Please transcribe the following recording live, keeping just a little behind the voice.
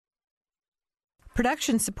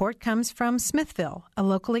Production support comes from Smithville, a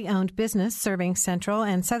locally owned business serving central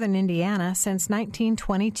and southern Indiana since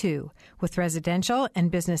 1922, with residential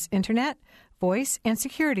and business internet, voice, and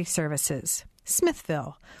security services.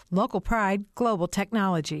 Smithville, local pride, global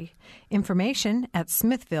technology. Information at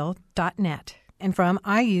smithville.net. And from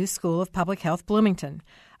IU School of Public Health Bloomington,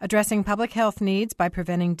 addressing public health needs by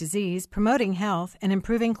preventing disease, promoting health, and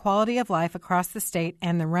improving quality of life across the state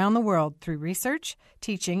and around the world through research,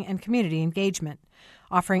 teaching, and community engagement,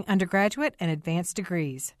 offering undergraduate and advanced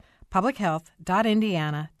degrees.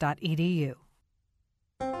 publichealth.indiana.edu.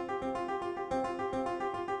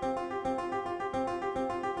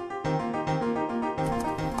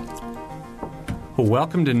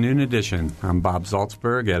 Welcome to Noon Edition. I'm Bob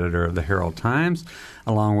Zaltzberg, editor of the Herald-Times,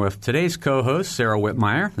 along with today's co-host, Sarah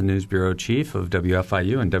Whitmire, the News Bureau Chief of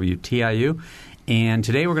WFIU and WTIU. And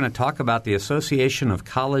today we're going to talk about the Association of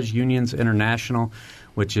College Unions International,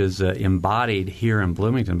 which is embodied here in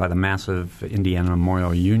Bloomington by the massive Indiana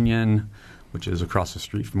Memorial Union, which is across the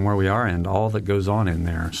street from where we are, and all that goes on in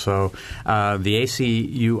there. So the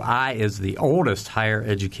ACUI is the oldest higher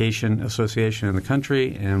education association in the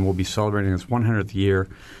country, and will be celebrating its 100th year,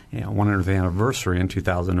 100th anniversary in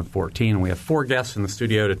 2014. And we have four guests in the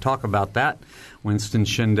studio to talk about that. Winston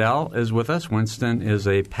Schindel is with us. Winston is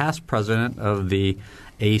a past president of the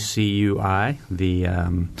ACUI, the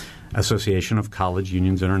Association of College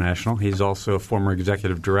Unions International. He's also a former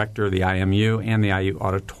executive director of the IMU and the IU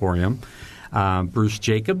Auditorium. Bruce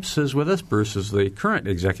Jacobs is with us. Bruce is the current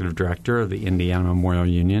executive director of the Indiana Memorial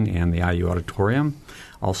Union and the IU Auditorium.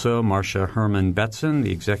 Also, Marcia Herman Betson,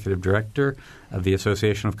 the executive director of the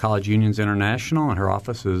Association of College Unions International, and her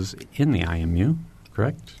office is in the IMU.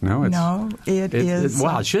 Correct? No, it is.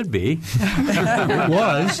 Well, it should be. It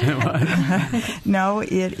was. No,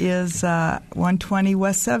 it is 120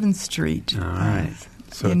 West 7th Street. All right.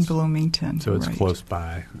 In Bloomington. So it's right. close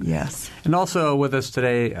by. Yes. And also with us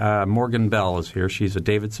today, Morgan Bell is here. She's a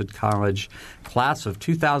Davidson College class of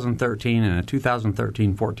 2013 and a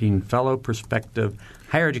 2013-14 Fellow Prospective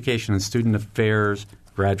Higher Education and Student Affairs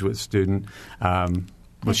graduate student.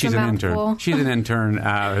 Well, she's an intern. She's an intern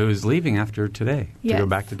who is leaving after today to go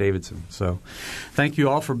back to Davidson. So thank you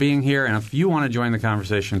all for being here. And if you want to join the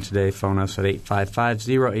conversation today, phone us at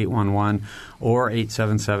 855-0811 or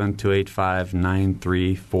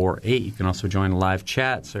 877-285-9348. You can also join the live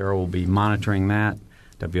chat. Sarah will be monitoring that.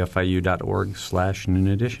 WFIU.org/Noon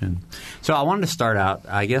Edition. So I wanted to start out,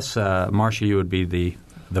 I guess, Marcia, you would be the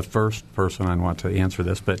first person I'd want to answer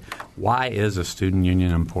this, but why is a student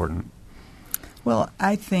union important? Well,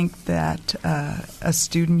 I think that a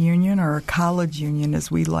student union, or a college union as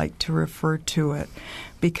we like to refer to it,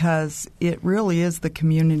 because it really is the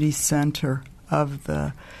community center of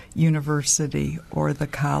the university or the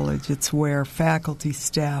college. It's where faculty,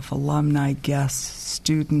 staff, alumni, guests,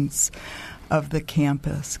 students of the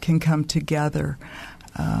campus can come together.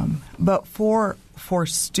 But for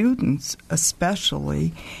students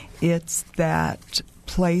especially, it's that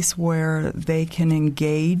place where they can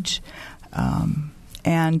engage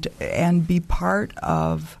and be part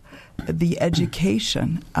of the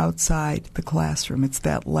education outside the classroom. It's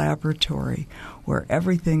that laboratory where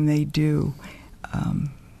everything they do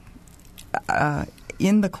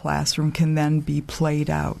in the classroom can then be played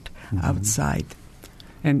out outside.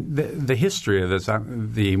 And the history of this,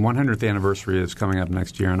 the 100th anniversary is coming up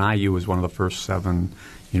next year, and IU was one of the first 7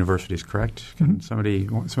 universities, correct? Can somebody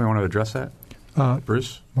want to address that?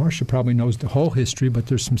 Bruce? Marcia probably knows the whole history, but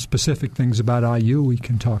there's some specific things about IU we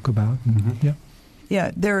can talk about.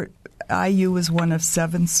 IU was one of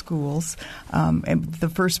 7 schools. And the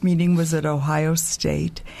first meeting was at Ohio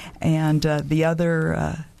State, and the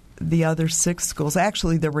other 6 schools.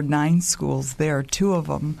 Actually, there were 9 schools there. 2 of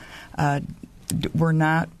them were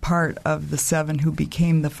not part of the 7 who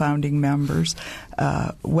became the founding members.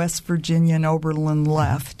 West Virginia and Oberlin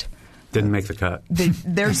left. Didn't make the cut.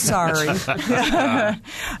 They're sorry.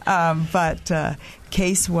 But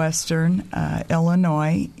Case Western,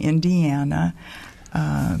 Illinois, Indiana,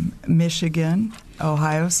 Michigan,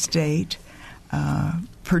 Ohio State,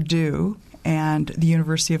 Purdue, and the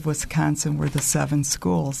University of Wisconsin were the 7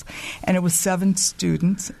 schools. And it was 7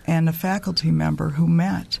 students and a faculty member who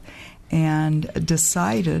met and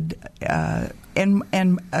decided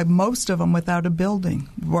and most of them without a building,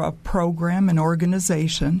 a program, an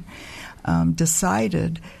organization,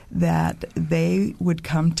 decided that they would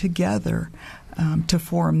come together to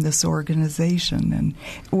form this organization. And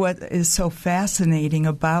what is so fascinating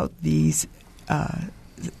about these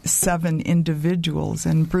 7 individuals,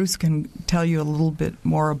 and Bruce can tell you a little bit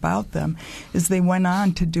more about them, is they went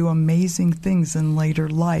on to do amazing things in later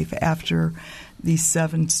life after these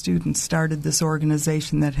 7 students started this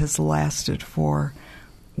organization that has lasted for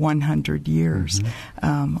 100 years.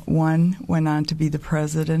 One went on to be the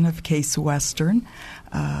president of Case Western.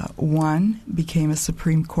 One became a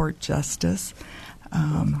Supreme Court justice.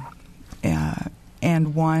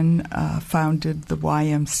 And one founded the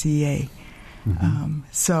YMCA.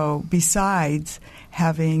 So besides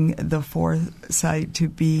having the foresight to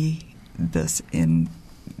be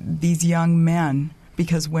these young men,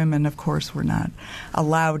 because women, of course, were not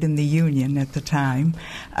allowed in the union at the time,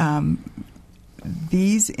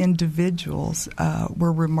 these individuals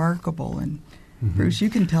were remarkable. And Bruce, you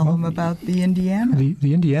can tell them about the Indiana.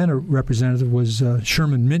 The Indiana representative was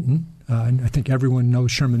Sherman Minton. And I think everyone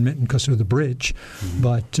knows Sherman Minton because of the bridge,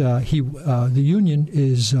 but the union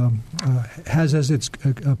has as its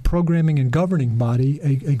programming and governing body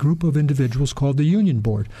a group of individuals called the Union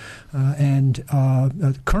Board, and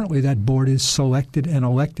currently that board is selected and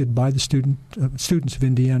elected by the students of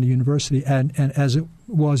Indiana University, and as it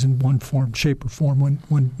was in one form, shape, or form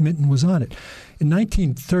when Minton was on it. In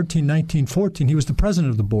 1913, 1914, he was the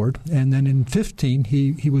president of the board, and then in 15,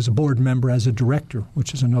 he was a board member as a director,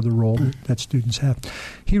 which is another role that students have.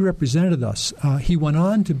 He represented us. He went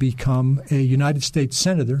on to become a United States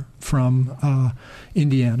senator from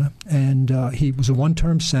Indiana, and he was a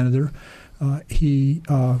one-term senator. The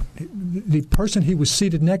person he was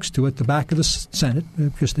seated next to at the back of the Senate,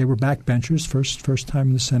 because they were backbenchers, first time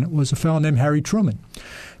in the Senate, was a fellow named Harry Truman.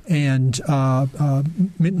 And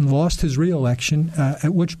Minton lost his reelection,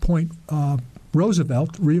 at which point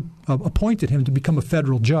Roosevelt appointed him to become a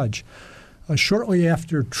federal judge. Shortly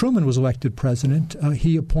after Truman was elected president,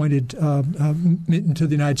 he appointed Minton to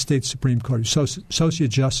the United States Supreme Court, Associate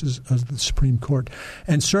Justice of the Supreme Court,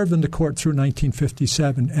 and served in the court through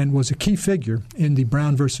 1957 and was a key figure in the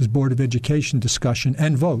Brown versus Board of Education discussion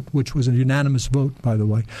and vote, which was a unanimous vote, by the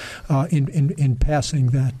way, in passing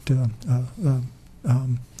that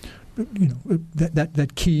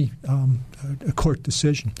that key court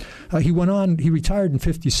decision. He went on. He retired in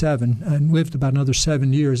 1957 and lived about another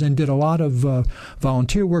 7 years and did a lot of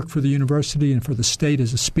volunteer work for the university and for the state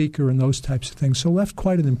as a speaker and those types of things. So left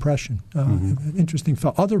quite an impression. Interesting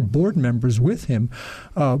fellow. Other board members with him,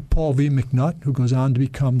 Paul V. McNutt, who goes on to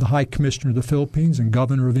become the High Commissioner of the Philippines and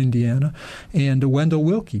Governor of Indiana, and Wendell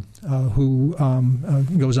Willkie, who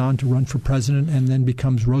goes on to run for president and then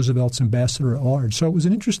becomes Roosevelt's ambassador at large. So it was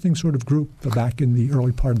an interesting sort of group back in the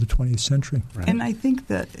early part of the 20th century. Right. And I think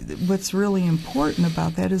that what's really important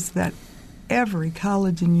about that is that every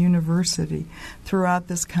college and university throughout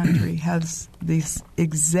this country has these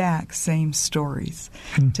exact same stories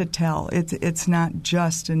to tell. It's not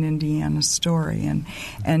just an Indiana story,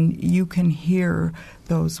 and you can hear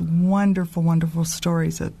those wonderful, wonderful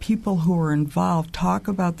stories of people who are involved talk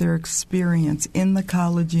about their experience in the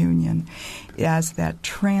college union as that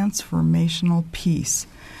transformational piece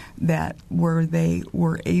that where they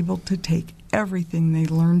were able to take everything they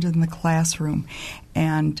learned in the classroom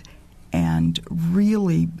and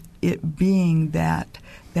really it being that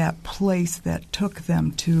place that took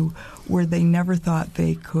them to where they never thought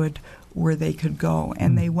they could go,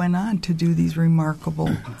 and they went on to do these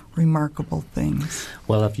remarkable things.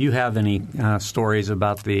 Well, if you have any stories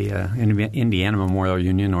about the Indiana Memorial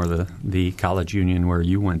Union or the college union where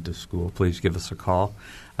you went to school, please give us a call.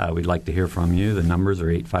 We'd like to hear from you. The numbers are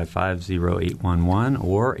 855-0811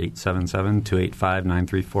 or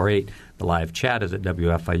 877-285-9348. The live chat is at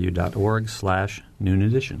wfiu.org/Noon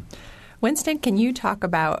Edition. Winston, can you talk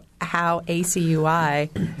about how ACUI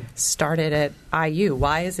started at IU?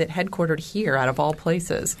 Why is it headquartered here out of all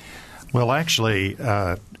places? Well, actually,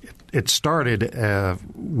 it started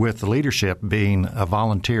with the leadership being a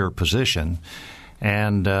volunteer position,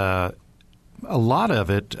 and a lot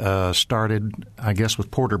of it started, I guess,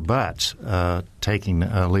 with Porter Butts taking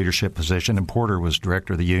a leadership position, and Porter was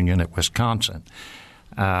director of the union at Wisconsin.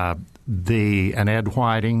 And Ed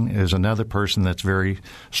Whiting is another person that's very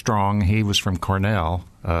strong. He was from Cornell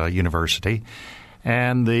University.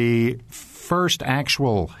 And the first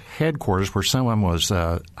actual headquarters where someone was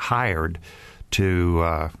hired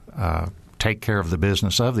to take care of the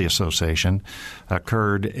business of the association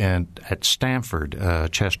occurred at Stanford,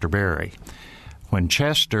 Chester Berry. When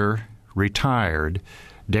Chester retired,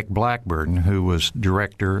 Dick Blackburn, who was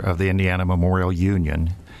director of the Indiana Memorial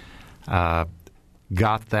Union,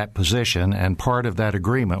 got that position, and part of that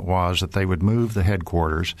agreement was that they would move the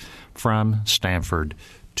headquarters from Stanford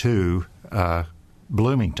to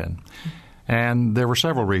Bloomington. And there were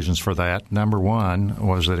several reasons for that. Number one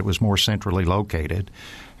was that it was more centrally located.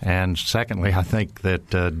 And secondly, I think that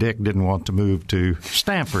Dick didn't want to move to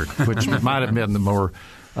Stanford, which might have been the more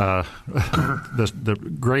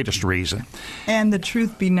the greatest reason. And the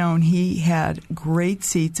truth be known, he had great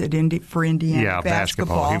seats for Indiana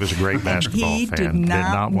basketball. He was a great basketball fan. He did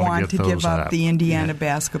not want to give up the Indiana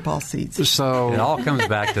basketball seats. So it all comes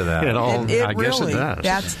back to that. I guess it does.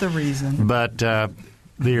 That's the reason. But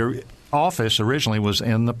the office originally was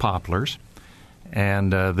in the Poplars,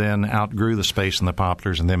 and then outgrew the space in the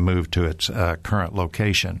Poplars and then moved to its current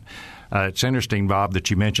location. It's interesting, Bob,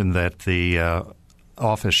 that you mentioned that the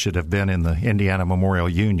office should have been in the Indiana Memorial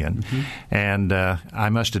Union. And I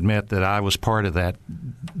must admit that I was part of that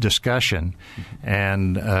discussion,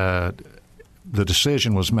 and the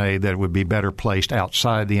decision was made that it would be better placed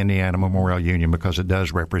outside the Indiana Memorial Union because it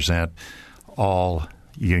does represent all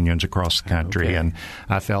unions across the country. Okay. And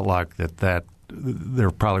I felt like that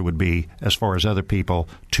there probably would be, as far as other people,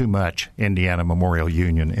 too much Indiana Memorial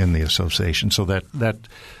Union in the association. So that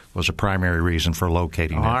was a primary reason for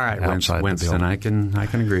locating it outside Winston, the building. I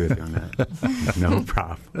can agree with you on that. No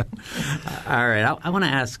problem. All right. I want to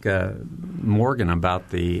ask Morgan about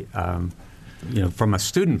the from a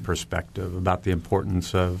student perspective, about the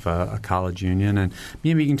importance of a college union. And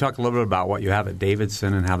maybe you can talk a little bit about what you have at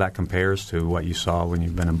Davidson and how that compares to what you saw when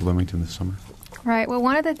you've been in Bloomington this summer. Right. Well,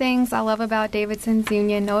 one of the things I love about Davidson's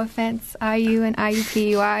union, no offense, IU and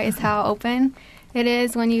IUPUI, is how open it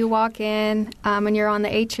is. When you walk in and you're on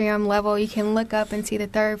the atrium level, you can look up and see the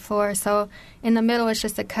third floor. So in the middle is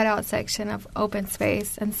just a cutout section of open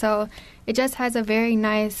space. And so it just has a very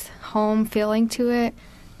nice home feeling to it.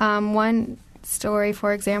 One story,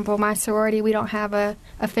 for example, my sorority, we don't have a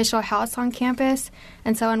official house on campus.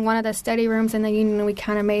 And so in one of the study rooms in the union, we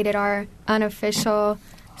kind of made it our unofficial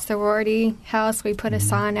sorority house. We put a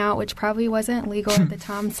sign out, which probably wasn't legal at the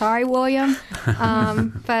time. Sorry, William.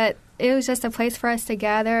 But it was just a place for us to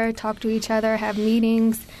gather, talk to each other, have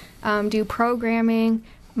meetings, do programming.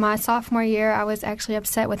 My sophomore year, I was actually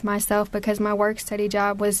upset with myself because my work-study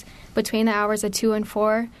job was between the hours of 2 and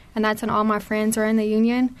 4, and that's when all my friends were in the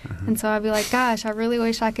union. And so I'd be like, gosh, I really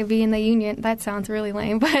wish I could be in the union. That sounds really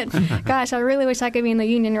lame, but gosh, I really wish I could be in the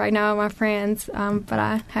union right now with my friends. But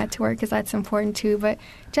I had to work because that's important too. But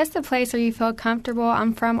just a place where you feel comfortable.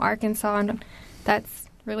 I'm from Arkansas, and that's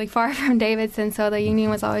really far from Davidson, so the union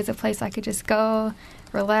was always a place I could just go,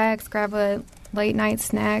 relax, grab a late-night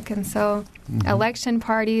snack. And so election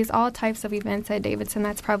parties, all types of events at Davidson,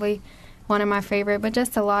 that's probably one of my favorite, but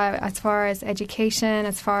just a lot as far as education,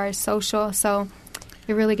 as far as social. So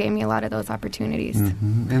it really gave me a lot of those opportunities.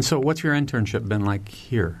 And so what's your internship been like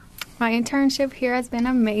here? My internship here has been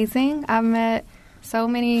amazing. I've met so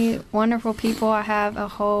many wonderful people. I have a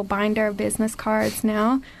whole binder of business cards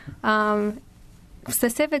now.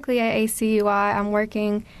 Specifically at ACUI, I'm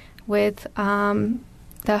working with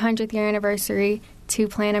the 100th year anniversary to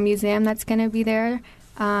plan a museum that's going to be there.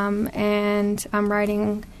 And I'm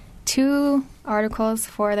writing 2 articles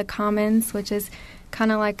for the Commons, which is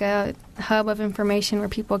kind of like a hub of information where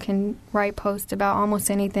people can write posts about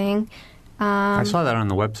almost anything. I saw that on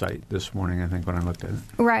the website this morning, I think, when I looked at it.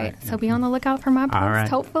 Right. So be on the lookout for my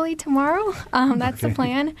post, hopefully tomorrow. That's the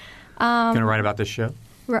plan. Going to write about this show?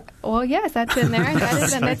 Well, yes, that's in there.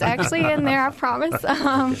 That's actually in there, I promise.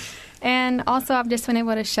 And also, I've just been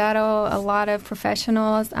able to shadow a lot of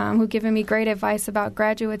professionals who've given me great advice about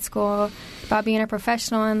graduate school, about being a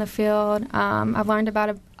professional in the field. I've learned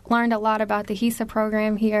a lot about the HESA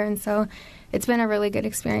program here, and so it's been a really good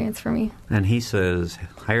experience for me. And HESA is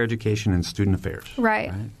Higher Education and Student Affairs.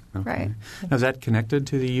 Right. Okay. Right. Now, is that connected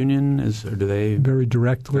to the union? Or do they very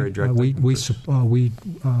directly? The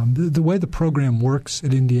way the program works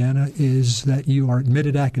at Indiana is that you are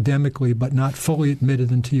admitted academically, but not fully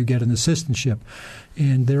admitted until you get an assistantship.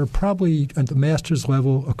 And there are probably at the master's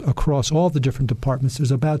level across all the different departments.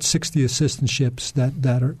 There's about 60 assistantships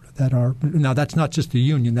that are now. That's not just the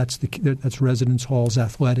union. That's residence halls,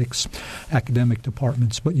 athletics, academic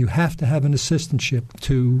departments. But you have to have an assistantship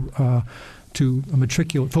to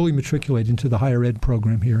fully matriculate into the higher ed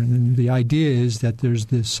program here. And then the idea is that there's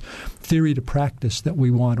this theory to practice that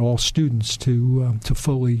we want all students to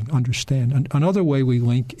fully understand. Another way we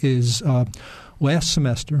link is last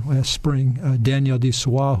spring, Danielle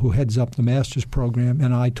DeSoie, who heads up the master's program,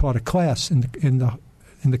 and I taught a class in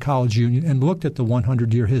the college union and looked at the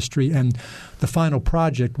 100-year history. And the final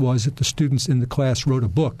project was that the students in the class wrote a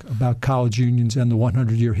book about college unions and the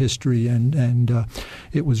 100-year history, and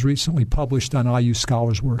it was recently published on IU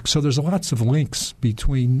Scholars Work. So there's lots of links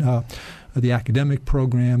between the academic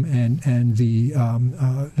program and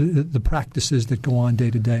the practices that go on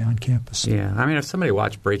day to day on campus. Yeah, I mean, if somebody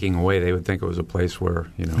watched Breaking Away, they would think it was a place where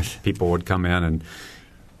people would come in and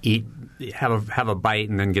have a bite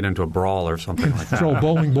and then get into a brawl or something like that. Throw a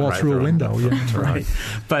bowling ball Right, through a window. Yeah, right.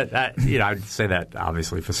 But I'd say that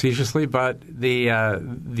obviously facetiously. But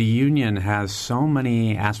the union has so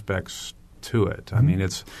many aspects to it. Mm-hmm. I mean,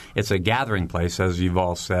 it's a gathering place, as you've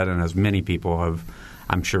all said, and as many people have,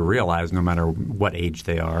 I'm sure, realized, no matter what age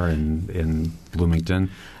they are in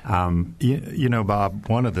Bloomington. Bob,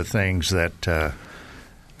 one of the things that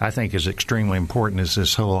I think is extremely important is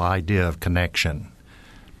this whole idea of connecting,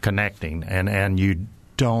 and you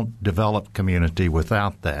don't develop community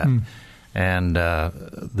without that. And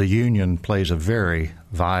the union plays a very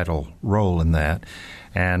vital role in that.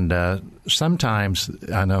 And sometimes,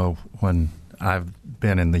 I know when I've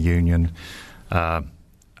been in the union,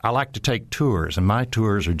 I like to take tours, and my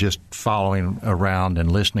tours are just following around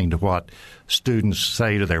and listening to what students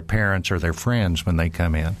say to their parents or their friends when they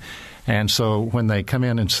come in. And so when they come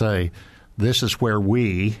in and say, this is where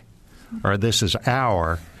we, or this is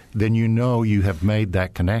our, then you know you have made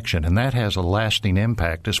that connection. And that has a lasting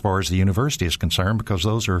impact as far as the university is concerned, because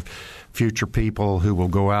those are future people who will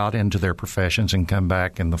go out into their professions and come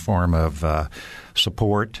back in the form of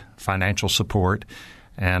support, financial support.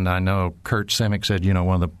 And I know Kurt Simic said,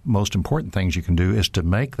 one of the most important things you can do is to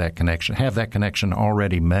make that connection, have that connection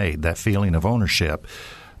already made, that feeling of ownership,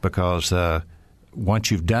 because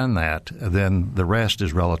once you've done that, then the rest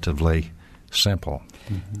is relatively simple.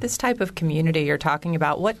 This type of community you're talking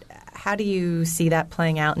about, how do you see that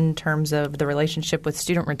playing out in terms of the relationship with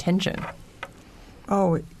student retention?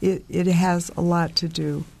 Oh, it has a lot to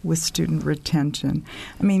do with student retention.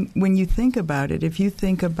 I mean, when you think about it, if you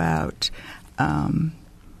think about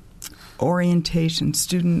orientation,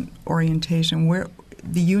 student orientation, where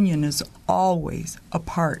the union is always a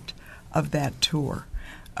part of that tour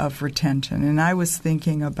of retention. And I was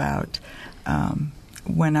thinking about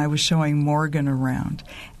when I was showing Morgan around,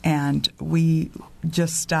 and we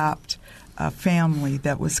just stopped a family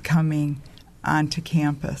that was coming onto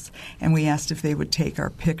campus, and we asked if they would take our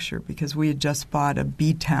picture because we had just bought a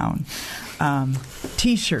B-Town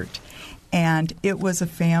T-shirt. And it was a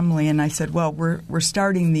family, and I said, well, we're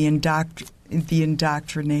starting the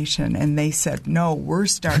indoctrination. And they said, no, we're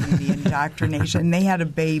starting the indoctrination. And they had a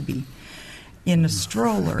baby in a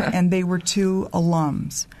stroller, and they were two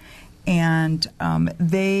alums. And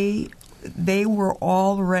they were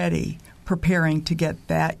already preparing to get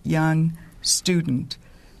that young student,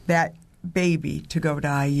 that baby, to go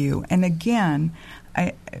to IU. And again,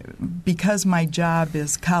 because my job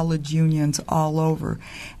is college unions all over,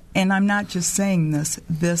 and I'm not just saying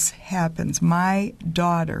this happens. My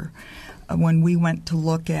daughter, when we went to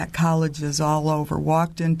look at colleges all over,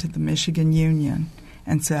 walked into the Michigan Union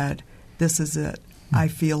and said, this is it. I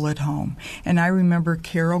feel at home. And I remember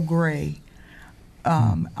Carol Gray,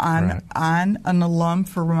 on an alum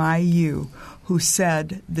from IU, who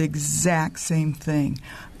said the exact same thing.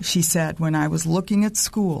 She said, when I was looking at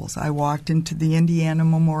schools, I walked into the Indiana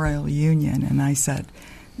Memorial Union and I said,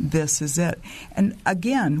 this is it. And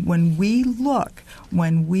again, when we look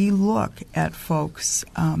at folks,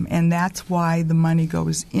 and that's why the money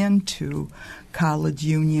goes into college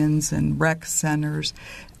unions and rec centers,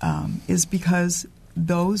 is because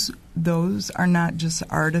those are not just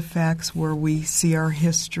artifacts where we see our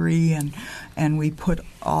history and we put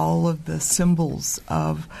all of the symbols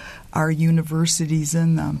of our universities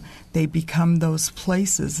in them. They become those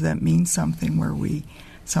places that mean something, where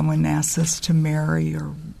someone asks us to marry,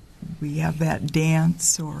 or we have that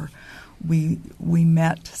dance, or we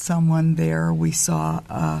met someone there, we saw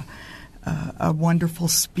a wonderful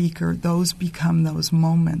speaker. Those become those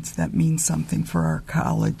moments that mean something for our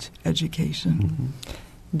college education.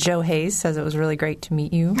 Mm-hmm. Joe Hayes says it was really great to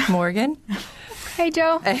meet you, Morgan. Hey,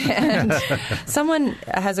 Joe. And someone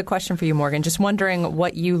has a question for you, Morgan. Just wondering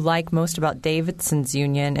what you like most about Davidson's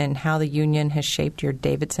union and how the union has shaped your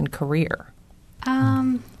Davidson career.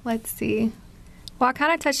 Let's see. Well, I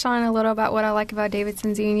kind of touched on a little about what I like about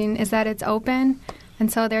Davidson's union is that it's open,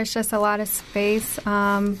 and so there's just a lot of space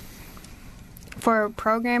for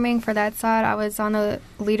programming for that side. I was on the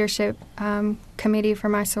leadership committee for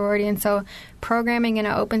my sorority, and so programming in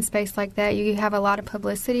an open space like that, you have a lot of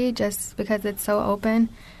publicity just because it's so open.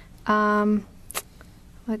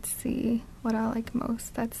 Let's see what I like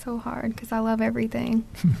most. That's so hard because I love everything.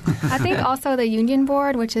 I think also the union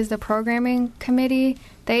board, which is the programming committee,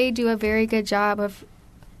 they do a very good job of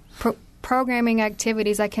programming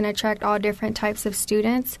activities that can attract all different types of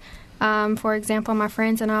students. For example, my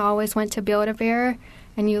friends and I always went to Build-A-Bear,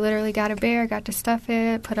 and you literally got a bear, got to stuff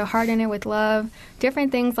it, put a heart in it with love,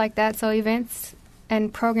 different things like that. So events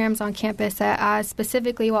and programs on campus that I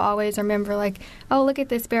specifically will always remember, like, oh, look at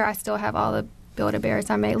this bear. I still have all the Build-A-Bears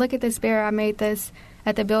I made. Look at this bear. I made this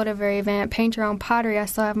at the Build-A-Bear event, paint your own pottery. I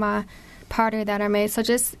still have my pottery that I made. So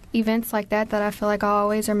just events like that I feel like I'll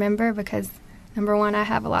always remember because, number one, I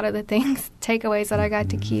have a lot of the things, takeaways that I got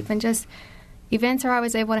to keep. And just events where I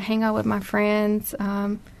was able to hang out with my friends.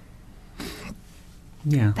 That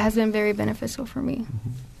has been very beneficial for me.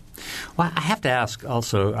 Well, I have to ask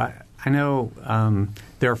also, I know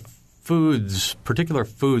there are particular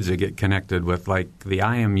foods that get connected with, like the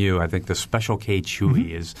IMU. I think the Special K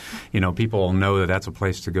Chewy is, people know that's a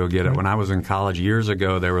place to go get it. When I was in college years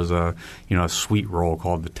ago, there was a sweet roll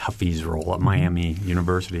called the Tuffy's roll at Miami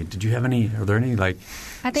University. Did you have any? Are there any I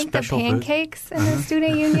think the pancakes in the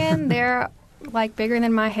student union, they're bigger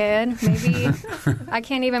than my head. Maybe I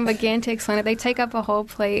can't even begin to explain it. They take up a whole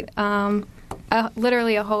plate,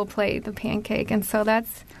 literally a whole plate, the pancake, and so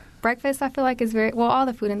that's. Breakfast, I feel like, is all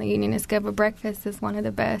the food in the union is good, but breakfast is one of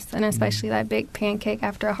the best, and especially that big pancake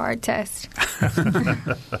after a hard test.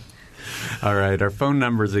 All right. Our phone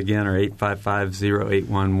numbers, again, are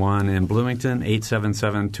 855-0811 in Bloomington,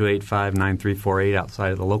 877-285-9348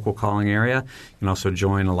 outside of the local calling area. You can also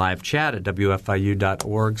join a live chat at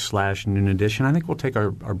wfiu.org/Noon Edition. I think we'll take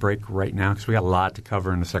our break right now because we got a lot to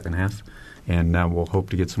cover in the second half, and we'll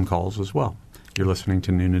hope to get some calls as well. You're listening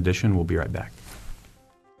to Noon Edition. We'll be right back.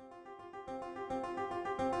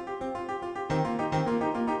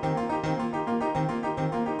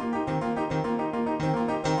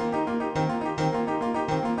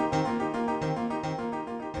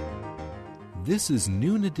 This is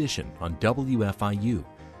Noon Edition on WFIU.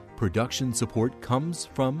 Production support comes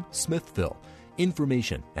from Smithville.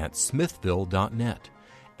 Information at smithville.net.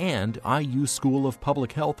 And IU School of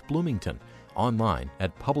Public Health Bloomington. Online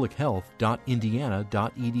at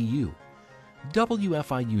publichealth.indiana.edu.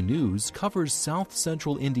 WFIU News covers South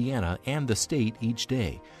Central Indiana and the state each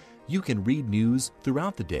day. You can read news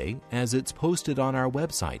throughout the day as it's posted on our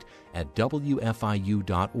website at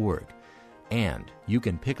wfiu.org. And you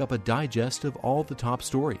can pick up a digest of all the top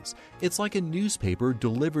stories. It's like a newspaper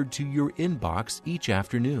delivered to your inbox each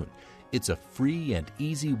afternoon. It's a free and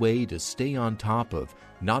easy way to stay on top of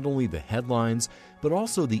not only the headlines, but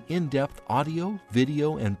also the in-depth audio,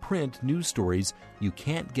 video, and print news stories you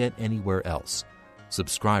can't get anywhere else.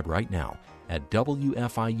 Subscribe right now at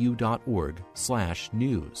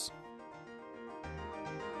wfiu.org/news.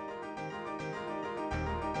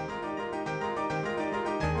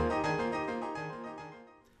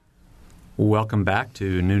 Welcome back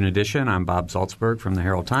to Noon Edition. I'm Bob Salzberg from the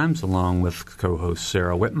Herald-Times, along with co-host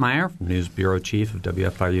Sarah Whitmire, News Bureau Chief of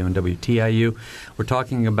WFIU and WTIU. We're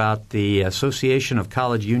talking about the Association of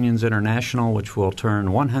College Unions International, which will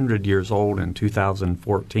turn 100 years old in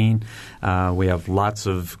 2014. We have lots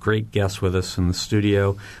of great guests with us in the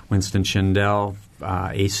studio. Winston Schindel,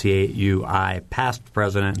 ACUI past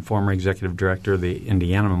president and former executive director of the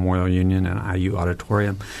Indiana Memorial Union and IU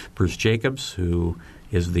Auditorium. Bruce Jacobs, who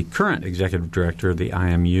is the current executive director of the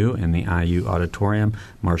IMU and the IU Auditorium.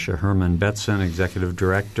 Marcia Herman-Betson, executive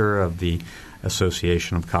director of the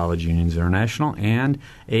Association of College Unions International, and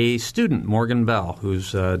a student, Morgan Bell,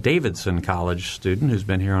 who's a Davidson College student who's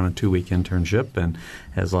been here on a 2-week internship and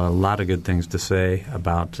has a lot of good things to say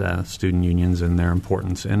about student unions and their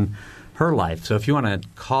importance in her life. So if you want to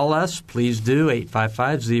call us, please do,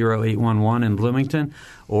 855-0811 in Bloomington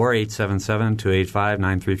or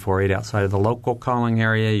 877-285-9348 outside of the local calling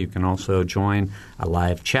area. You can also join a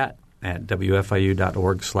live chat at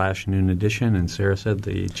wfiu.org/Noon Edition. And Sarah said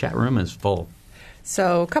the chat room is full.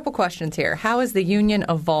 So a couple questions here. How has the union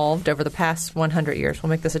evolved over the past 100 years?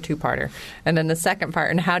 We'll make this a two-parter. And then the second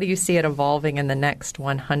part, and how do you see it evolving in the next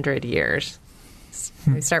 100 years?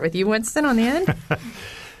 Can we start with you, Winston, on the end?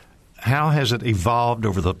 How has it evolved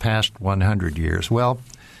over the past 100 years? Well,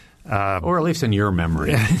 or at least in your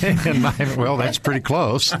memory. Well, that's pretty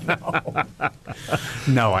close.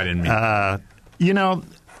 No, I didn't mean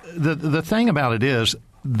the thing about it is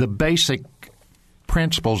the basic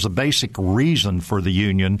principles, the basic reason for the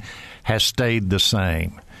union has stayed the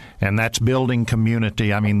same, and that's building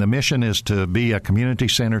community. I mean, the mission is to be a community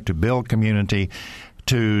center, to build community,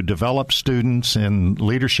 to develop students in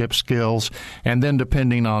leadership skills, and then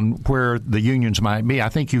depending on where the unions might be. I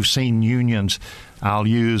think you've seen unions. I'll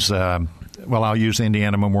use the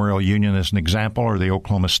Indiana Memorial Union as an example, or the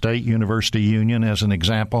Oklahoma State University Union as an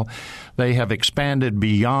example. They have expanded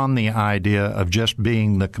beyond the idea of just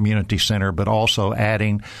being the community center, but also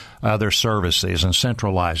adding other services and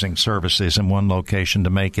centralizing services in one location to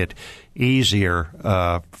make it easier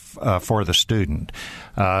for the student.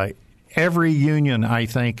 Every union, I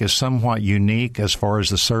think, is somewhat unique as far as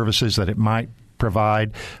the services that it might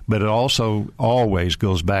provide, but it also always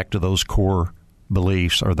goes back to those core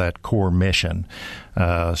beliefs or that core mission,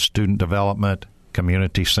 student development,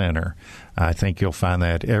 community center. I think you'll find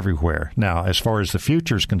that everywhere. Now, as far as the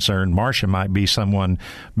future is concerned, Marcia might be someone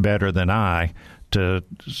better than I to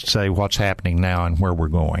say what's happening now and where we're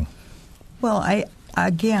going. Well, I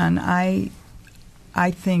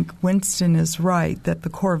think Winston is right that the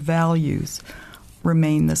core values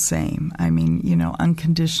remain the same. I mean,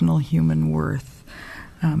 unconditional human worth,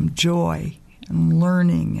 joy, and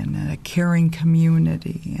learning, and a caring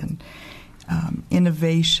community, and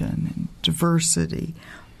innovation and diversity.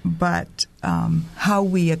 But how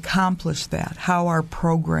we accomplish that, how our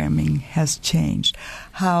programming has changed,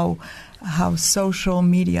 how social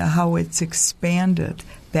media, how it's expanded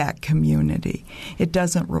that community. It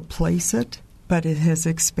doesn't replace it, but it has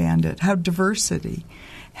expanded. How diversity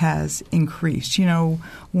has increased.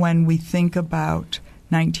 When we think about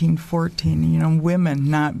 1914, women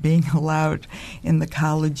not being allowed in the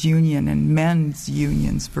college union and men's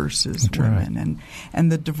unions versus That's women, right.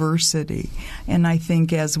 and the diversity. And I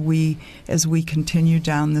think as we continue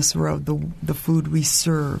down this road, the food we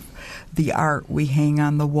serve, the art we hang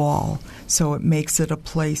on the wall, so it makes it a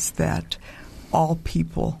place that all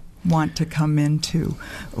people want to come into.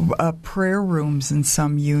 Prayer rooms in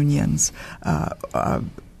some unions,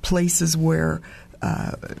 places where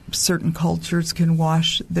certain cultures can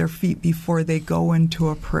wash their feet before they go into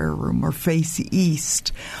a prayer room or face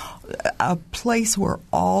east. A place where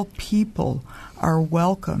all people are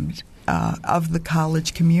welcomed of the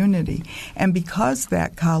college community. And because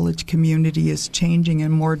that college community is changing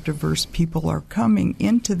and more diverse people are coming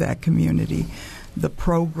into that community, the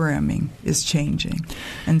programming is changing.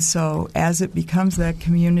 And so as it becomes that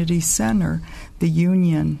community center, the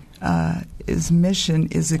union's mission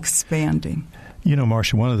is expanding.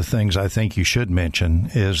 Marcia, one of the things I think you should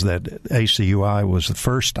mention is that ACUI was the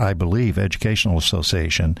first, I believe, educational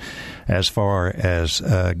association as far as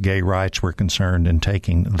gay rights were concerned in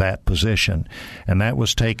taking that position. And that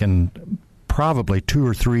was taken probably 2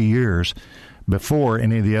 or 3 years before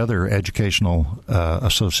any of the other educational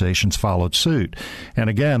associations followed suit. And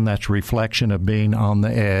again, that's a reflection of being on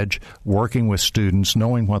the edge, working with students,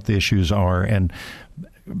 knowing what the issues are, and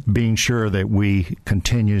being sure that we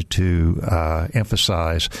continue to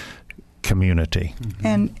emphasize community.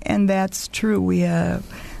 Mm-hmm. And that's true. We have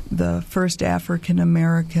the first African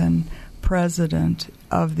American president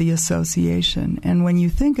of the association. And when you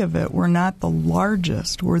think of it, we're not the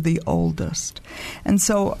largest, we're the oldest. And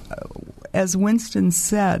so, as Winston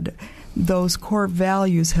said, those core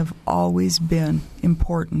values have always been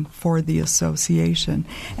important for the association,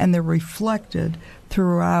 and they're reflected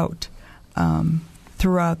throughout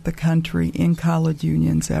the country in college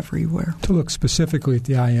unions everywhere. To look specifically at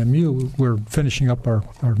the IMU, we're finishing up our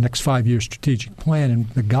next 5-year strategic plan, and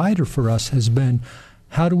the guider for us has been,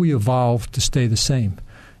 how do we evolve to stay the same?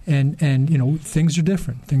 And things are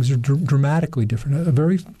different. Things are dramatically different. A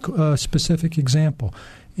very specific example.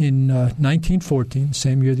 In 1914,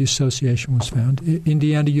 same year the association was founded,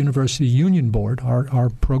 Indiana University Union Board, our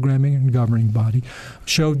programming and governing body,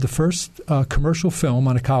 showed the first commercial film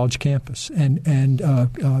on a college campus. And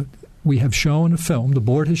we have shown a film, the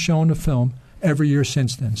board has shown a film every year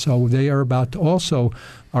since then. So they are about to also,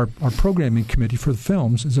 our programming committee for the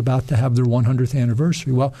films is about to have their 100th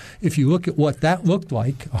anniversary. Well, if you look at what that looked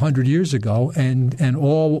like 100 years ago and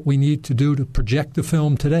all what we need to do to project the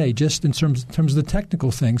film today, just in terms of the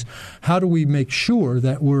technical things, how do we make sure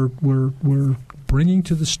that we're bringing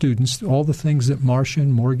to the students all the things that Marcia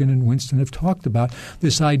and Morgan and Winston have talked about,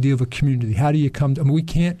 this idea of a community. How do you come to, we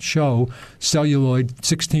can't show celluloid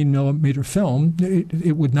 16-millimeter film.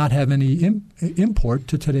 It would not have any import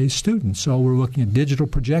to today's students. So we're looking at digital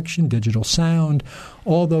projection, digital sound,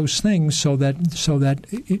 all those things so that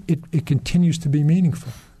it continues to be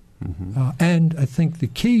meaningful. Mm-hmm. And I think the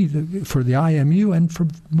key for the IMU and for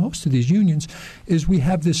most of these unions is we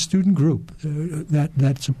have this student group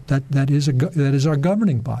that is our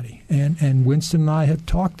governing body. And Winston and I have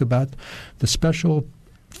talked about the special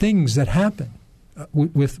things that happen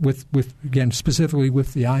with again specifically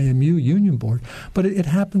with the IMU union board, but it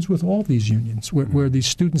happens with all these unions where these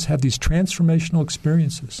students have these transformational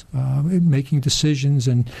experiences, making decisions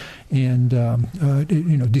and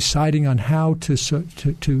deciding on how to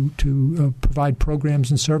provide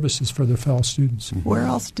programs and services for their fellow students. Where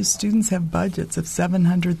else do students have budgets of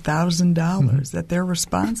 $700,000 that they're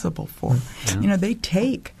responsible for? Yeah.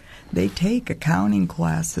 They take accounting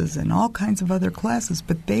classes and all kinds of other classes,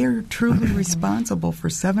 but they are truly responsible for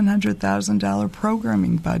 $700,000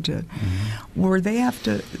 programming budget, where they have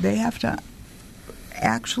to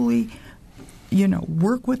actually,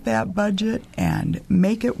 work with that budget and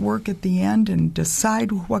make it work at the end and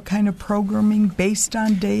decide what kind of programming based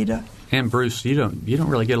on data And Bruce, you don't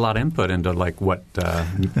really get a lot of input into like what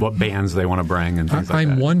bands they want to bring and things like I'm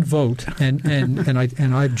that. one vote,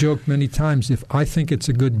 and I've joked many times, if I think it's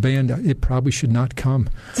a good band, it probably should not come.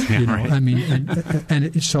 Yeah, right. I mean,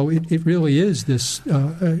 so it really is this.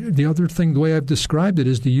 The other thing, the way I've described it,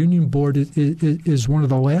 is the Union Board is one of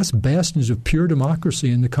the last bastions of pure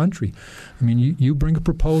democracy in the country. I mean, you bring a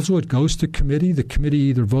proposal, it goes to committee. The committee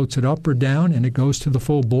either votes it up or down, and it goes to the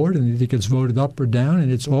full board, and it gets voted up or down,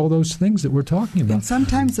 and it's all those things that we're talking about. And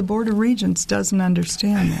sometimes the Board of Regents doesn't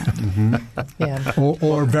understand that. Mm-hmm. Yeah.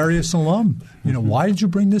 Or various alum. Why did you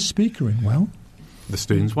bring this speaker in? Well, the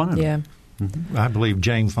students wanted it. Yeah. I believe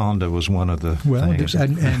Jane Fonda was one of the things.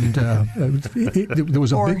 There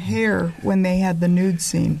was a or big hair when they had the nude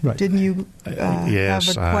scene. Right. Didn't you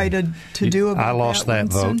yes, have quite a to-do about that? I lost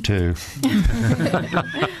that Winston? vote, too.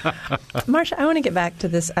 Marcia, I want to get back to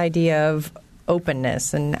this idea of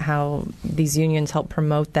openness and how these unions help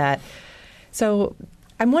promote that. So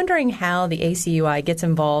I'm wondering how the ACUI gets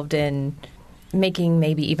involved in making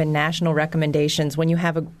maybe even national recommendations when you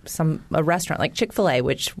have a restaurant like Chick-fil-A,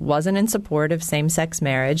 which wasn't in support of same-sex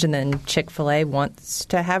marriage, and then Chick-fil-A wants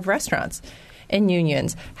to have restaurants in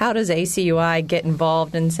unions. How does ACUI get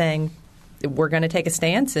involved in saying, we're going to take a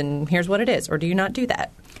stance and here's what it is, or do you not do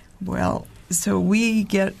that? Well, so we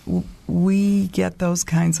get those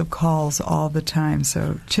kinds of calls all the time.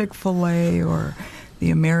 So Chick-fil-A or the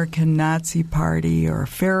American Nazi Party or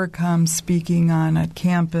Farrakhan speaking on a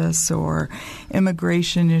campus, or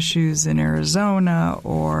immigration issues in Arizona,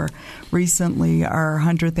 or recently our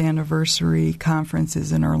 100th anniversary conference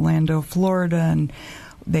is in Orlando, Florida, and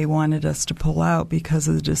they wanted us to pull out because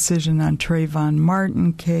of the decision on Trayvon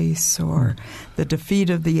Martin case, or the defeat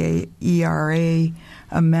of the ERA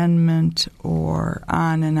amendment, or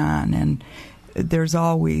on. And there's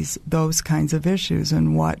always those kinds of issues.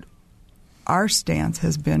 And what our stance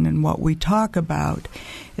has been, and what we talk about,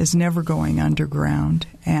 is never going underground,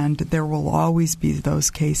 and there will always be those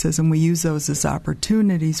cases, and we use those as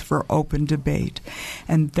opportunities for open debate,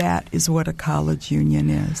 and that is what a college union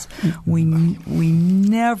is. We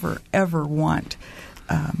never ever want.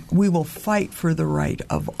 We will fight for the right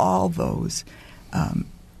of all those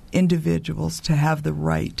individuals to have the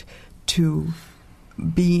right to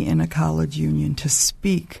be in a college union, to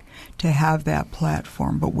speak, to have that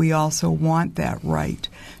platform. But we also want that right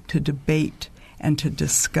to debate and to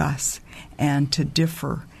discuss and to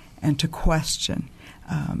differ and to question,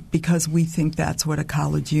 because we think that's what a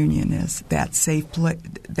college union is, that safe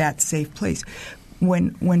place.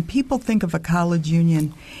 When people think of a college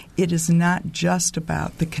union, it is not just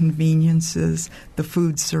about the conveniences, the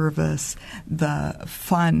food service, the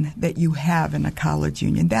fun that you have in a college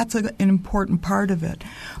union. That's an important part of it.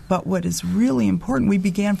 But what is really important, we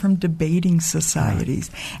began from debating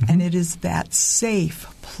societies, and it is that safe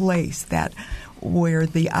place, that where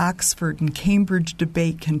the Oxford and Cambridge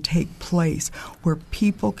debate can take place, where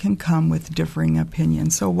people can come with differing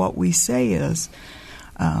opinions. So what we say is,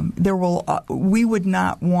 we would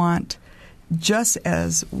not want, just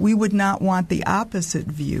as we would not want the opposite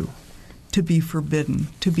view to be forbidden,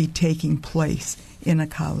 to be taking place in a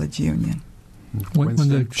college union. When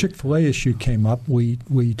the Chick-fil-A issue came up, we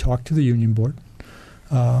talked to the union board,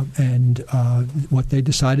 and what they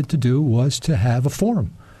decided to do was to have a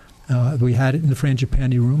forum. We had it in the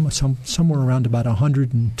Frangipani room. Somewhere around about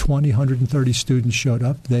 120, 130 students showed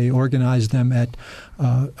up. They organized them at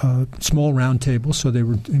small round tables, so they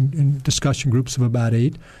were in discussion groups of about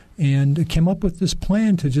 8, and came up with this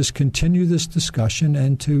plan to just continue this discussion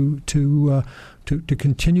and to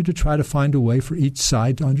continue to try to find a way for each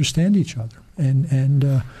side to understand each other.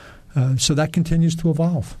 And so that continues to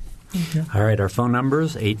evolve. Yeah. All right, our phone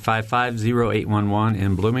numbers, 855-0811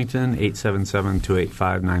 in Bloomington,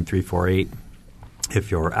 877-285-9348 if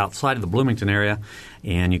you're outside of the Bloomington area.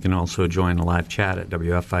 And you can also join the live chat at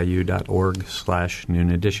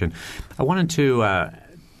wfiu.org/noon edition. I wanted to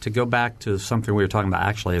go back to something we were talking about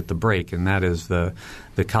actually at the break, and that is the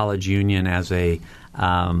college union as a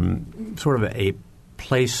sort of a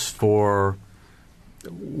place for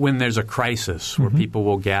when there's a crisis where people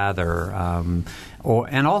will gather,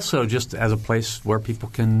 and also just as a place where people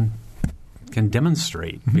can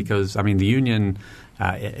demonstrate. Because, I mean, the union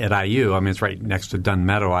at IU, I mean, it's right next to Dunn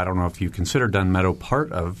Meadow. I don't know if you consider Dunn Meadow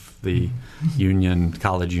part of the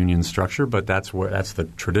college union structure, but that's the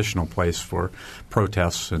traditional place for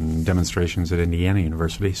protests and demonstrations at Indiana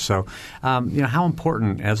University. So, how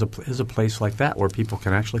important is a place like that where people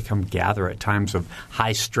can actually come gather at times of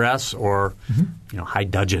high stress or, high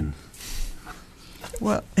dudgeon?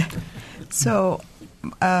 Well, so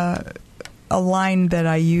a line that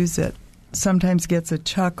I use at sometimes gets a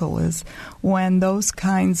chuckle is when those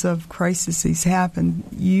kinds of crises happen,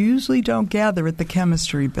 you usually don't gather at the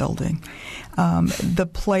chemistry building. The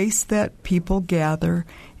place that people gather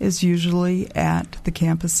is usually at the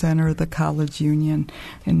campus center of the College Union,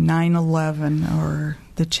 in 9/11 or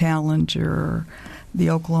the Challenger or the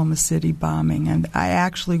Oklahoma City bombing. And I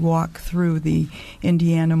actually walked through the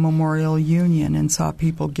Indiana Memorial Union and saw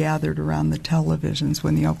people gathered around the televisions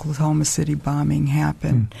when the Oklahoma City bombing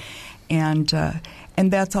happened. And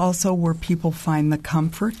that's also where people find the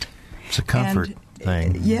comfort. It's a comfort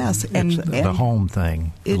thing. Yes. And the home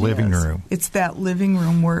thing, the living room. It's that living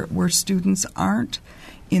room where students aren't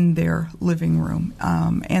in their living room.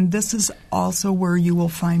 And this is also where you will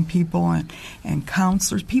find people and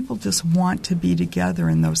counselors. People just want to be together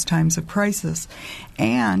in those times of crisis.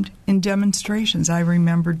 And in demonstrations, I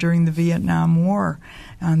remember during the Vietnam War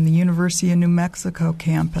on the University of New Mexico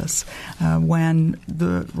campus, when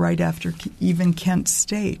right after even Kent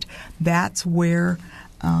State, that's where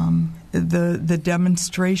the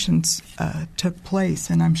demonstrations took place.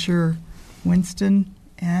 And I'm sure Winston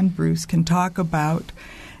and Bruce can talk about,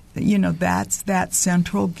 that's that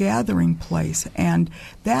central gathering place. And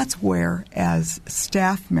that's where, as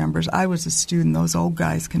staff members, I was a student, those old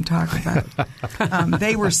guys can talk about.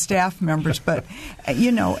 They were staff members. But,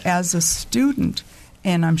 as a student,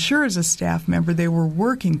 and I'm sure as a staff member, they were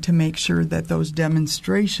working to make sure that those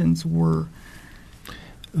demonstrations were.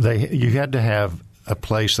 You had to have a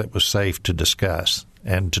place that was safe to discuss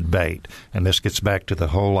and to debate. And this gets back to the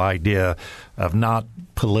whole idea of not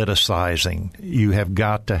politicizing. You have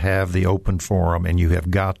got to have the open forum, and you have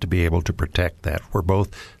got to be able to protect that, where both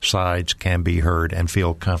sides can be heard and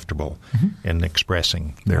feel comfortable in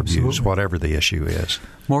expressing their views, whatever the issue is.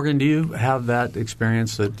 Morgan, do you have that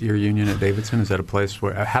experience at your union at Davidson? Is that a place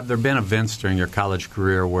where have there been events during your college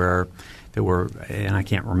career where there were, and I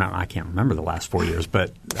can't remember the last 4 years,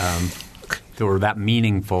 but they were that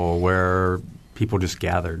meaningful where people just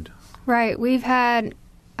gathered? Right. We've had,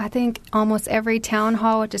 I think, almost every town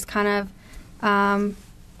hall, which is kind of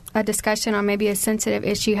a discussion on maybe a sensitive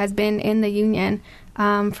issue, has been in the union,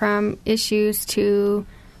 from issues to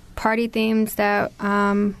party themes that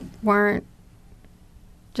weren't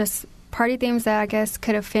just party themes that I guess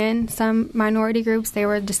could offend some minority groups. There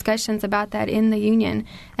were discussions about that in the union.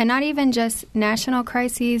 And not even just national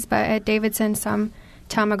crises, but at Davidson some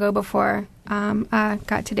time ago before I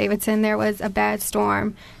got to Davidson, there was a bad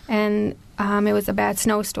storm, and it was a bad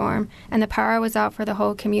snowstorm, and the power was out for the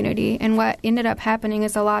whole community. And what ended up happening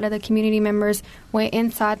is a lot of the community members went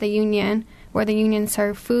inside the union, where the union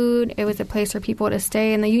served food. It was a place for people to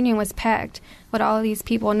stay, and the union was packed with all of these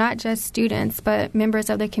people, not just students, but members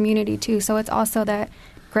of the community too. So it's also that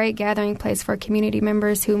great gathering place for community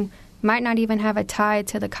members who might not even have a tie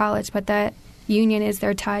to the college, but that union is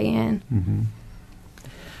their tie-in. Mm-hmm.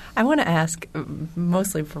 I want to ask,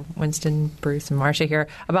 mostly for Winston, Bruce, and Marcia here,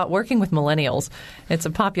 about working with millennials. It's a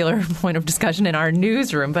popular point of discussion in our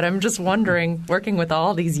newsroom, but I'm just wondering, working with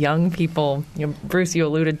all these young people, Bruce, you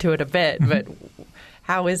alluded to it a bit, but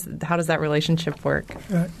how does that relationship work?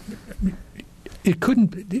 It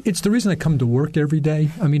couldn't. It's the reason I come to work every day.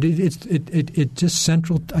 I mean, it's just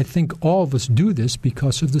central. I think all of us do this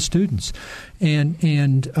because of the students. And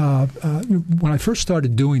when I first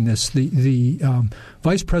started doing this, the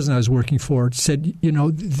vice president I was working for said,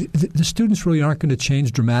 the students really aren't going to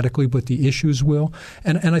change dramatically, but the issues will.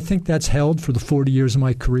 And I think that's held for the 40 years of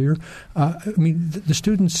my career. The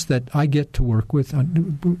students that I get to work with,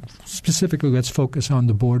 specifically let's focus on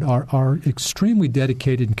the board, are extremely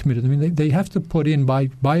dedicated and committed. I mean, they have to put in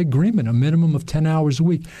by agreement a minimum of 10 hours a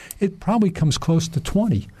week. It probably comes close to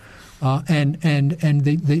 20. And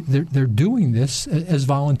they're doing this as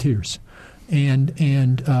volunteers, and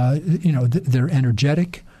they're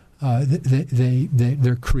energetic,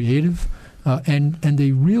 they're creative, and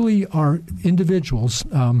they really are individuals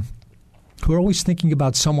who are always thinking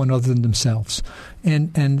about someone other than themselves.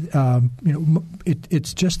 It's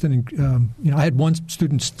just I had one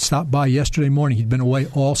student stop by yesterday morning. He'd been away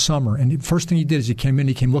all summer, and the first thing he did is he came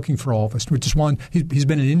looking for all of us. He's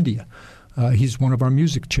been in India. He's one of our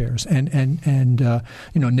music chairs, and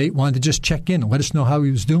Nate wanted to just check in and let us know how he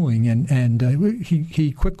was doing, and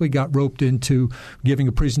he quickly got roped into giving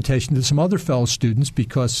a presentation to some other fellow students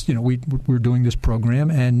because we were doing this program,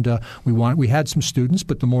 and we had some students,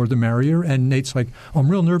 but the more the merrier. And Nate's like, "Oh, I'm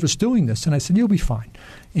real nervous doing this," and I said, "You'll be fine,"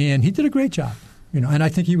 and he did a great job. And I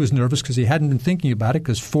think he was nervous because he hadn't been thinking about it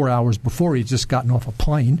because 4 hours before he'd just gotten off a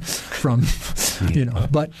plane from,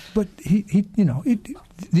 But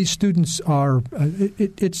these students are.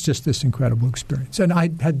 It's just this incredible experience. And I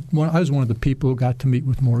was one of the people who got to meet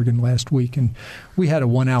with Morgan last week, and we had a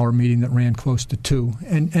 1 hour meeting that ran close to 2.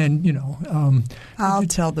 I'll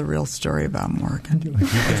tell the real story about Morgan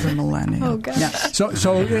as a millennial. Oh, God. Yeah.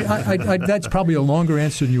 So that's probably a longer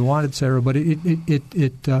answer than you wanted, Sarah. But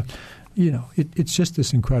it's just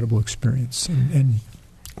this incredible experience, and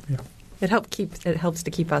yeah. It helps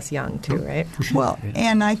to keep us young too, right? Well,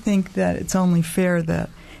 and I think that it's only fair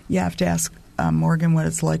that you have to ask Morgan what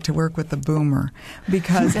it's like to work with a boomer,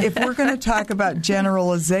 because if we're going to talk about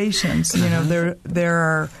generalizations,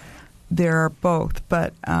 there are both.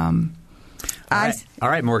 But all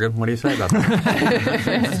right, Morgan, what do you say about that?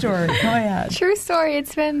 True story. Go ahead. True story.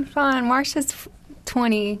 It's been fun. Marsha's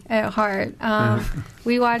 20 at heart.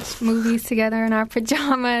 We watch movies together in our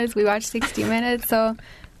pajamas. We watch 60 Minutes. So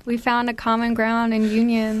we found a common ground in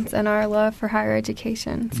unions and our love for higher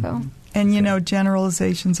education. So. And,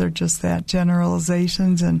 generalizations are just that,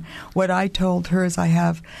 generalizations. And what I told her is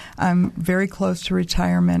I'm very close to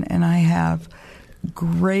retirement, and I have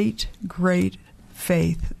great, great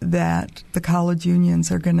faith that the college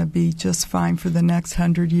unions are going to be just fine for the next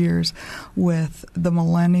 100 years with the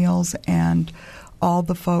millennials and all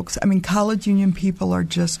the folks. I mean, college union people are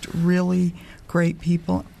just really great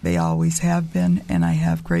people. They always have been, and I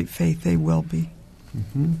have great faith they will be.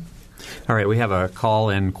 Mm-hmm. All right, we have a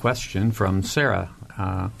call-in question from Sarah,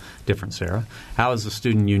 different Sarah. How is the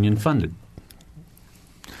student union funded?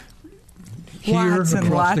 Lots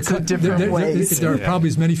and lots of different ways. There are probably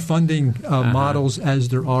as many funding models as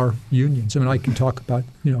there are unions. I mean, I can talk about,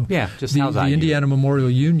 just the Indiana Memorial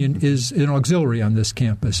Union is an auxiliary on this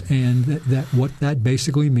campus, and that what that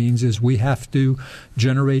basically means is we have to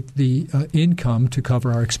generate the income to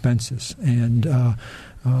cover our expenses, and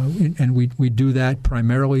we do that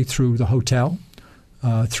primarily through the hotel,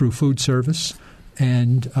 through food service,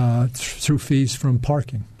 and through fees from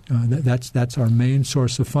parking. That's our main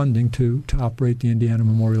source of funding to operate the Indiana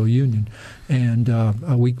Memorial Union, and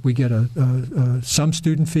we get some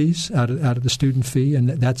student fees out of the student fee, and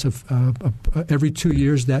that's every 2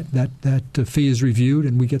 years that fee is reviewed,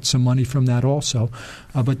 and we get some money from that also.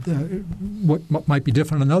 But what might be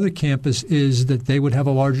different on another campus is that they would have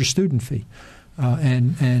a larger student fee.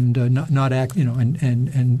 And not act,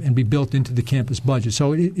 and be built into the campus budget.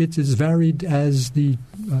 So it's as varied as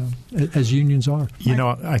as unions are.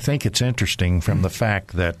 I think it's interesting from the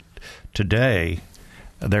fact that today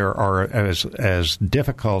there are, as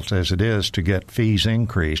difficult as it is to get fees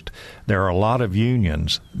increased, there are a lot of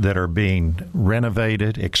unions that are being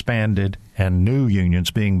renovated, expanded, and new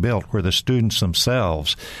unions being built where the students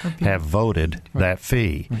themselves have voted that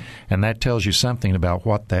fee. And that tells you something about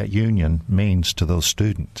what that union means to those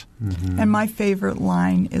students. Mm-hmm. And my favorite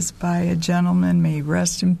line is by a gentleman, may he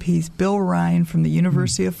rest in peace, Bill Ryan from the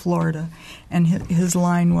University of Florida. And his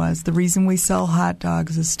line was, "The reason we sell hot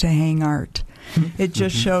dogs is to hang art." It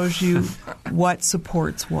just shows you what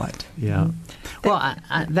supports what. Yeah. Well,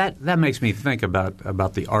 that makes me think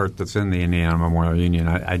about the art that's in the Indiana Memorial Union.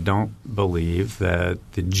 I don't believe that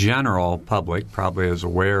the general public probably is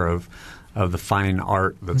aware of the fine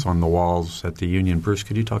art that's on the walls at the Union. Bruce,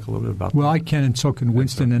 could you talk a little bit about that? Well, I can, and so can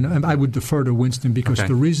Winston, and I would defer to Winston because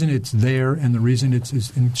the reason it's there and the reason it's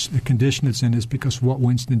in the condition it's in is because of what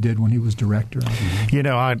Winston did when he was director.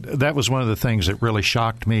 That was one of the things that really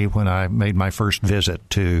shocked me when I made my first visit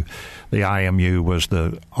to the IMU was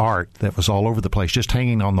the art that was all over the place, just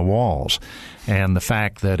hanging on the walls, and the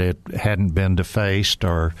fact that it hadn't been defaced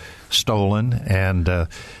or stolen. And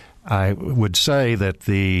I would say that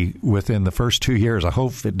within the first 2 years, I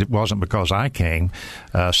hope it wasn't because I came,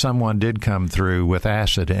 someone did come through with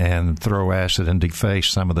acid and throw acid and deface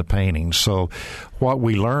some of the paintings. So what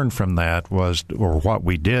we learned from that was, or what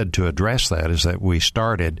we did to address that, is that we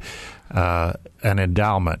started an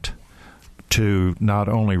endowment to not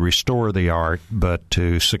only restore the art, but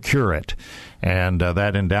to secure it. And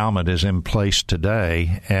that endowment is in place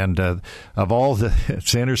today. And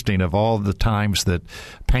it's interesting, of all the times that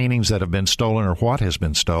paintings that have been stolen or what has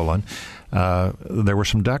been stolen, there were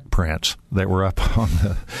some duck prints that were up on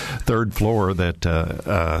the third floor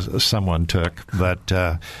that someone took. But,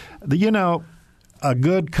 a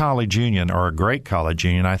good college union, or a great college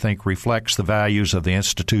union, I think reflects the values of the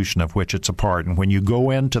institution of which it's a part. And when you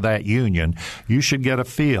go into that union, you should get a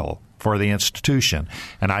feel for the institution.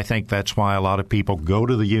 And I think that's why a lot of people go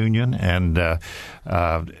to the union, and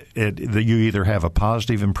you either have a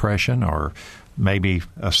positive impression or maybe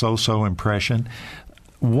a so-so impression.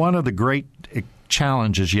 One of the great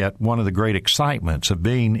challenges, yet one of the great excitements of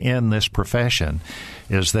being in this profession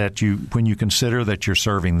is that when you consider that you're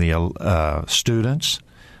serving the students,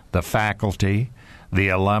 the faculty, the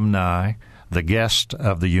alumni, the guest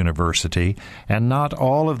of the university, and not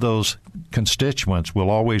all of those constituents will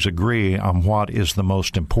always agree on what is the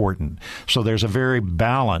most important. So there's a very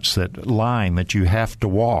balanced line that you have to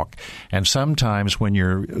walk. And sometimes when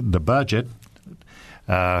the budget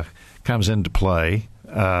comes into play,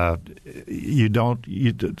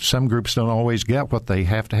 some groups don't always get what they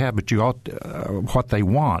have to have, but what they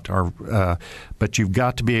want, but you've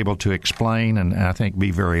got to be able to explain and I think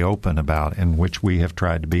be very open about, in which we have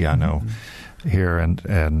tried to be, I know, here,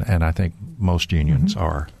 and I think most unions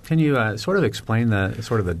are. Can you sort of explain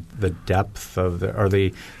the depth of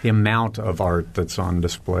the amount of art that's on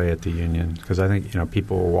display at the union? Because I think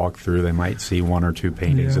people will walk through, they might see one or two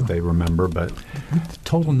paintings that they remember, but the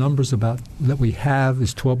total numbers that we have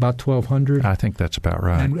is about 1,200. I think that's about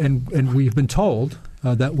right. And we've been told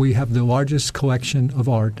that we have the largest collection of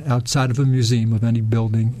art outside of a museum of any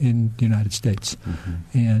building in the United States.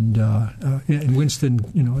 And in Winston,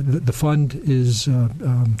 the fund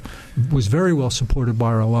was very well supported by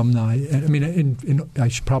our alumni. I mean, I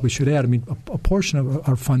should add, a portion of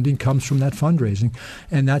our funding comes from that fundraising,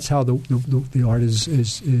 and that's how the art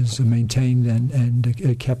is maintained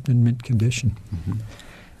and kept in mint condition.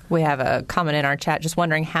 We have a comment in our chat just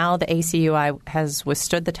wondering how the ACUI has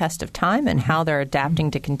withstood the test of time and how they're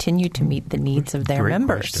adapting to continue to meet the needs of their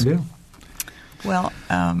members. Yeah. Well,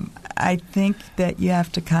 I think that you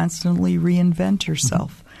have to constantly reinvent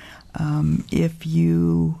yourself. If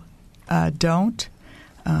you don't,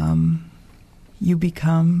 you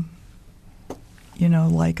become,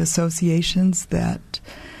 like associations that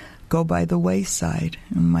go by the wayside.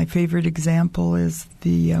 And my favorite example is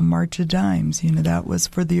the March of Dimes. That was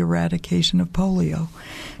for the eradication of polio.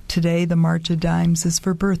 Today, the March of Dimes is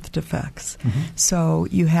for birth defects. So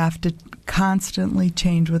you have to constantly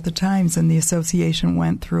change with the times, and the association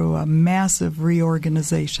went through a massive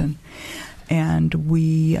reorganization. And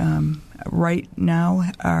we right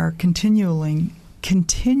now are continuing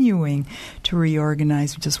to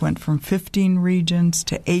reorganize. We just went from 15 regions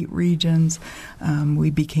to 8 regions.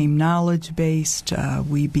 We became knowledge-based.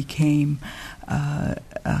 We became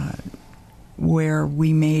where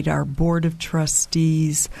we made our board of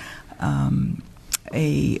trustees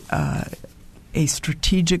a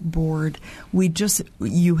strategic board.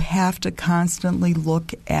 You have to constantly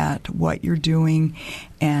look at what you're doing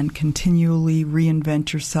and continually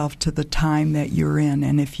reinvent yourself to the time that you're in.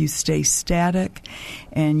 And if you stay static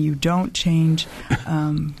and you don't change,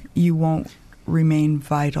 you won't remain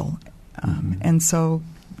vital. And so,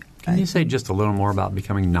 can you say just a little more about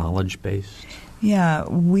becoming knowledge-based? Yeah,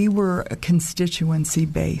 we were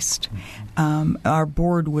constituency-based. Our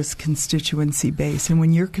board was constituency-based. And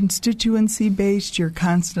when you're constituency-based, you're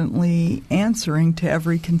constantly answering to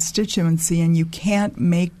every constituency, and you can't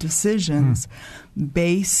make decisions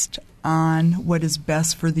based on what is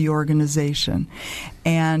best for the organization.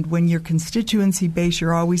 And when you're constituency-based,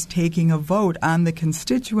 you're always taking a vote on the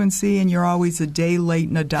constituency, and you're always a day late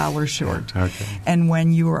and a dollar short. Okay. And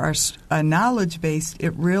when you are knowledge-based,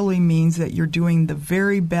 it really means that you're doing the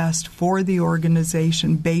very best for the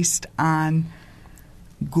organization based on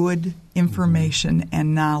good information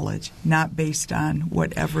and knowledge, not based on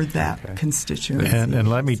whatever that constituency is. And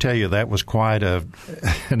let me tell you, that was quite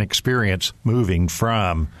an experience moving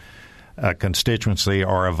from a constituency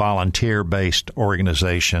or a volunteer-based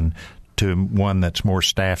organization to one that's more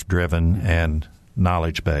staff-driven and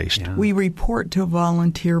knowledge-based. Yeah. We report to a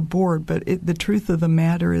volunteer board, but the truth of the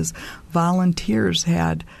matter is volunteers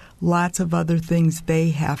had lots of other things they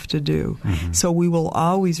have to do. So we will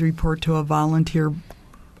always report to a volunteer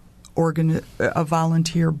board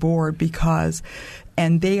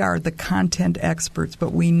and they are the content experts,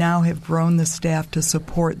 but we now have grown the staff to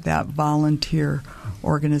support that volunteer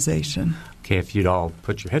organization. Okay, if you'd all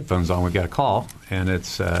put your headphones on, we've got a call, and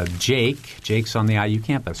it's Jake. Jake's on the IU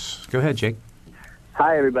campus. Go ahead, Jake.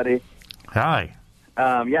 Hi, everybody. Hi. So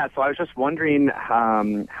I was just wondering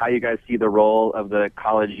how you guys see the role of the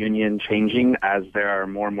college union changing as there are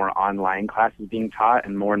more and more online classes being taught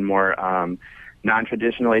and more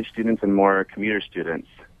non-traditional age students and more commuter students.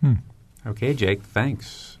 Okay, Jake,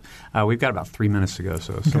 thanks. We've got about 3 minutes to go,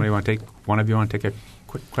 so one of you want to take a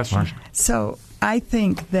quick question? So I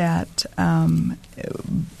think that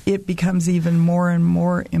it becomes even more and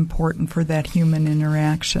more important for that human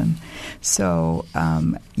interaction. So,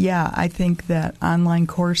 I think that online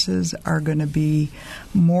courses are going to be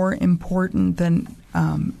more important than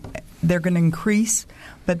they're going to increase,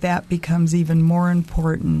 but that becomes even more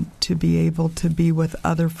important to be able to be with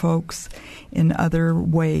other folks in other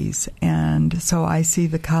ways. And so I see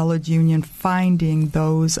the college union finding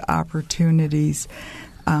those opportunities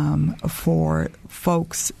for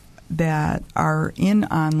folks that are in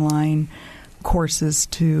online courses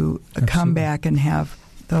to come back and have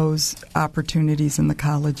those opportunities in the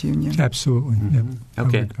college union. Absolutely. Mm-hmm. Yep.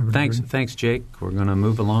 Okay. I would agree. Thanks, Jake. We're going to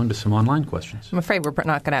move along to some online questions. I'm afraid we're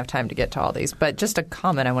not going to have time to get to all these, but just a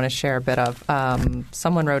comment I want to share a bit of.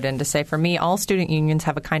 Someone wrote in to say, for me, all student unions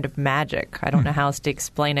have a kind of magic. I don't know how else to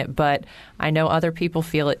explain it, but I know other people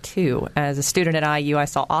feel it too. As a student at IU, I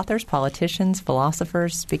saw authors, politicians,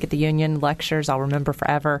 philosophers speak at the union, lectures I'll remember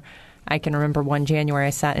forever. I can remember one January I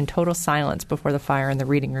sat in total silence before the fire in the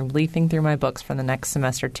reading room, leafing through my books for the next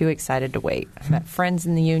semester, too excited to wait. I met friends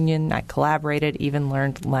in the union. I collaborated, even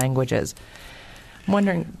learned languages. I'm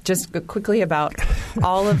wondering just quickly about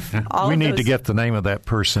all of we need those. to get the name of that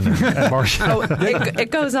person. Marcia. It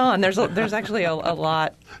goes on. There's actually a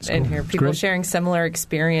lot in here. People sharing similar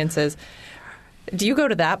experiences. Do you go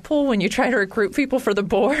to that pool when you try to recruit people for the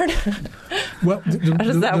board? Well, how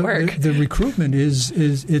does that work? The recruitment is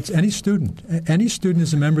it's any student. Any student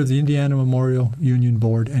is a member of the Indiana Memorial Union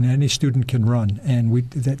Board, and any student can run.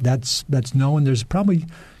 And that's known. There's probably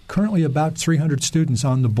currently about 300 students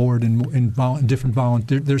on the board in different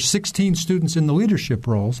volunteer. There's 16 students in the leadership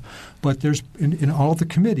roles, but there's in all the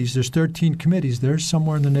committees. There's 13 committees. There's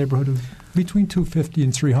somewhere in the neighborhood of between 250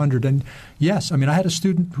 and 300. And yes, I mean, I had a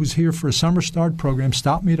student who's here for a summer start program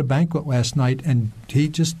stop me at a banquet last night, and he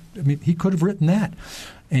could have written that.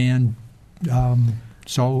 And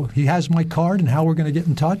so he has my card and how we're going to get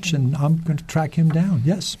in touch, and I'm going to track him down.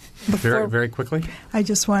 Yes. Very, very quickly. I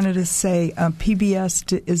just wanted to say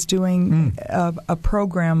PBS is doing a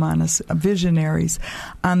program on us, Visionaries,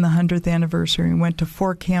 on the 100th anniversary. We went to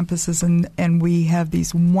 4 campuses, and we have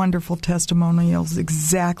these wonderful testimonials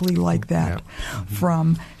exactly like that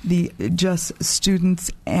from the just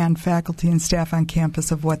students and faculty and staff on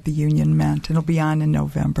campus of what the union meant. And it'll be on in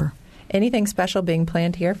November. Anything special being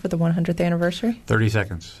planned here for the 100th anniversary? 30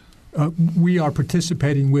 seconds. We are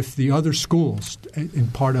participating with the other schools in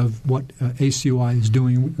part of what ACUI is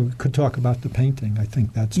doing. We could talk about the painting. I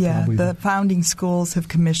think that's probably the founding schools have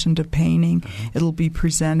commissioned a painting. It'll be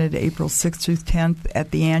presented April 6th through 10th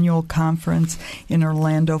at the annual conference in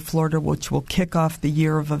Orlando, Florida, which will kick off the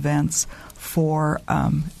year of events for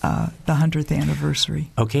the 100th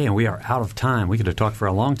anniversary. Okay, and we are out of time. We could have talked for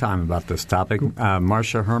a long time about this topic.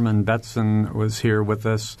 Marcia Herman Betson was here with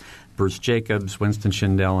us, Bruce Jacobs, Winston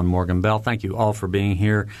Schindel, and Morgan Bell. Thank you all for being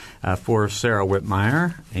here. For Sarah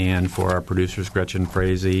Whitmire and for our producers, Gretchen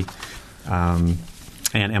Frazee and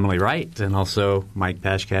Emily Wright, and also Mike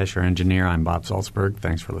Pashkash, our engineer, I'm Bob Salzberg.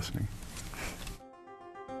 Thanks for listening.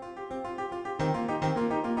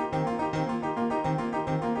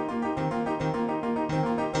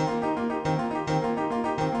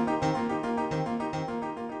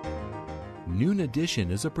 Noon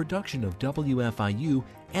Edition is a production of WFIU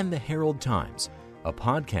and the Herald Times. A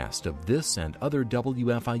podcast of this and other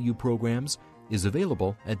WFIU programs is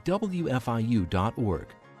available at WFIU.org.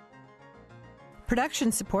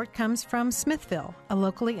 Production support comes from Smithville, a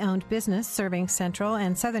locally owned business serving central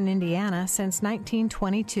and southern Indiana since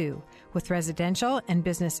 1922, with residential and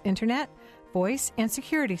business internet, voice, and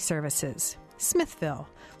security services. Smithville,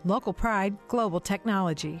 local pride, global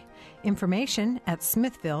technology. Information at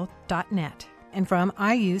smithville.net. And from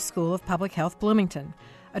IU School of Public Health Bloomington,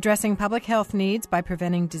 addressing public health needs by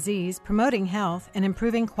preventing disease, promoting health, and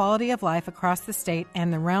improving quality of life across the state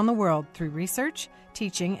and around the world through research,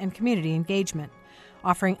 teaching, and community engagement.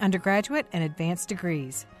 Offering undergraduate and advanced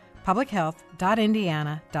degrees.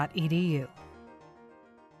 publichealth.indiana.edu.